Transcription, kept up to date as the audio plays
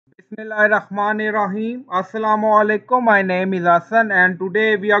Bismillahirrahmanirrahim. Assalamu alaikum. My name is Hassan and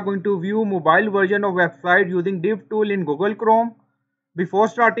today we are going to view mobile version of website using DevTools in Google Chrome. Before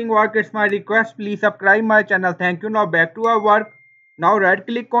starting work, it's my request, please subscribe my channel. Thank you. Now back to our work. Now right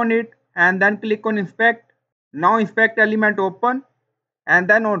click on it and then click on inspect. Now inspect element open and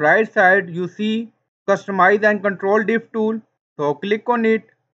then on right side you see customize and control div tool. So click on it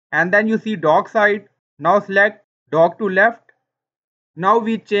and then you see dock side. Now select dock to left. Now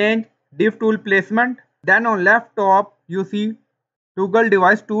we change div tool placement. Then on left top you see toggle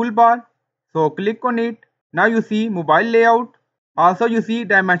device toolbar. So click on it. Now you see mobile layout. Also you see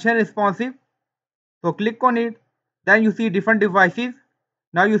dimension responsive. So click on it. Then you see different devices.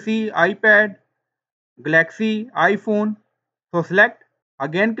 Now you see iPad, Galaxy, iPhone. So select.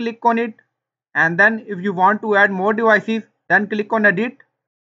 Again click on it. And then if you want to add more devices, then click on edit.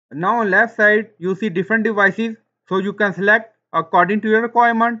 Now on left side you see different devices. So you can select according to your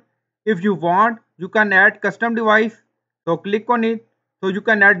requirement. If you want, you can add custom device. So click on it. So you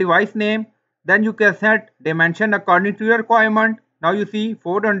can add device name. Then you can set dimension according to your requirement. Now you see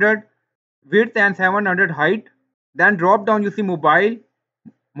 400 width and 700 height. Then drop down you see mobile,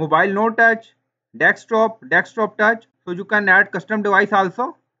 mobile no touch, desktop, desktop touch. So you can add custom device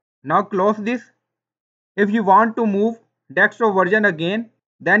also. Now close this. If you want to move desktop version again,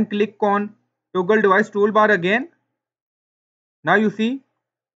 then click on toggle device toolbar again. Now you see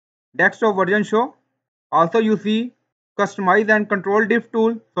desktop version show. Also you see customize and control div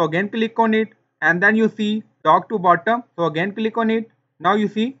tool. So again click on it and then you see dock to bottom. So again click on it. Now you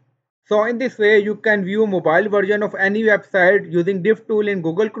see. So in this way you can view mobile version of any website using div tool in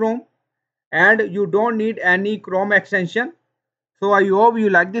Google Chrome and you don't need any Chrome extension. So I hope you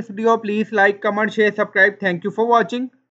like this video. Please like, comment, share, subscribe. Thank you for watching.